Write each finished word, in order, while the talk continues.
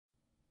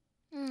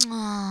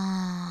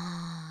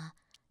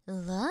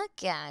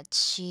Look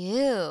at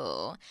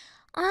you.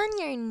 On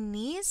your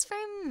knees for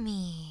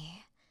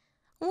me.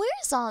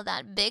 Where's all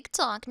that big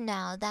talk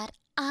now that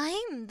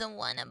I'm the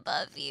one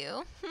above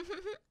you?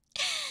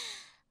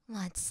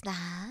 What's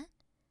that?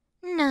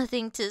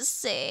 Nothing to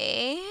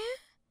say?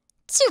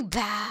 Too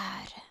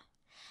bad.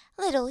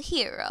 Little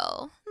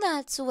hero,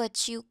 that's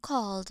what you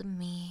called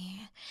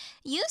me.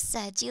 You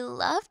said you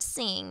loved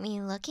seeing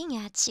me looking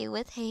at you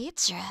with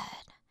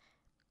hatred.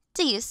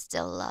 Do you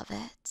still love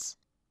it?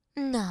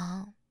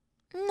 No,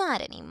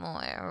 not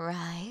anymore,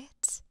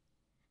 right?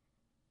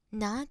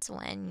 Not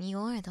when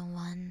you're the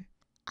one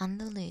on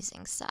the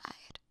losing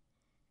side.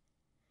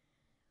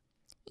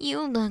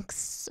 You look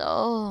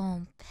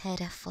so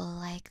pitiful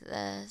like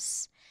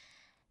this.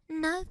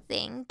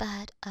 Nothing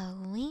but a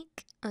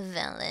weak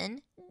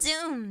villain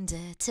doomed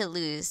to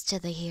lose to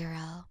the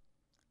hero.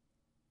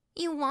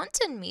 You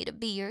wanted me to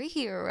be your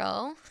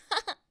hero.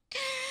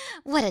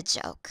 What a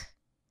joke.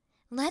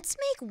 Let's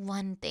make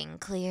one thing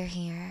clear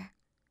here.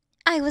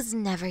 I was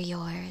never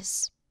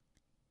yours.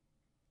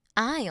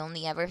 I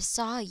only ever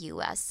saw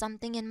you as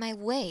something in my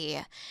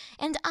way,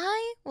 and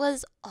I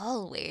was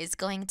always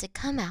going to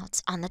come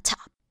out on the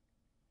top.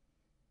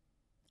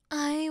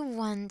 I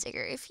wonder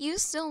if you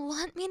still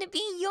want me to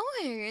be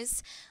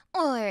yours,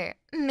 or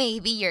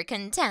maybe you're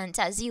content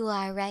as you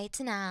are right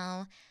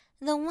now,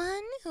 the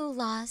one who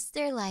lost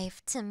their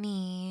life to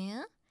me.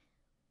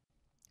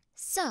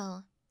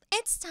 So,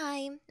 it's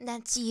time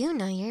that you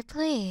know your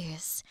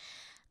place.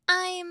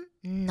 I'm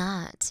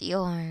not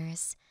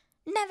yours.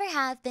 Never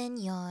have been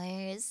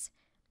yours.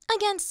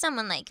 Against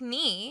someone like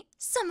me,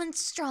 someone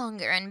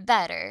stronger and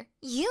better,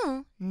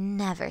 you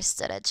never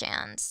stood a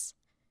chance.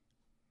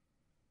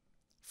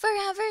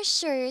 Forever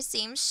sure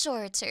seems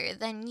shorter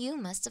than you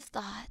must have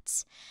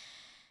thought.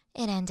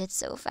 It ended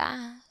so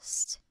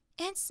fast.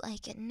 It's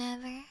like it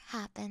never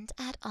happened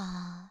at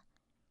all.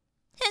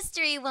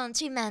 History won't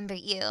remember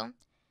you.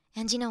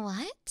 And you know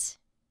what?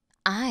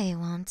 I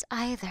won't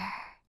either.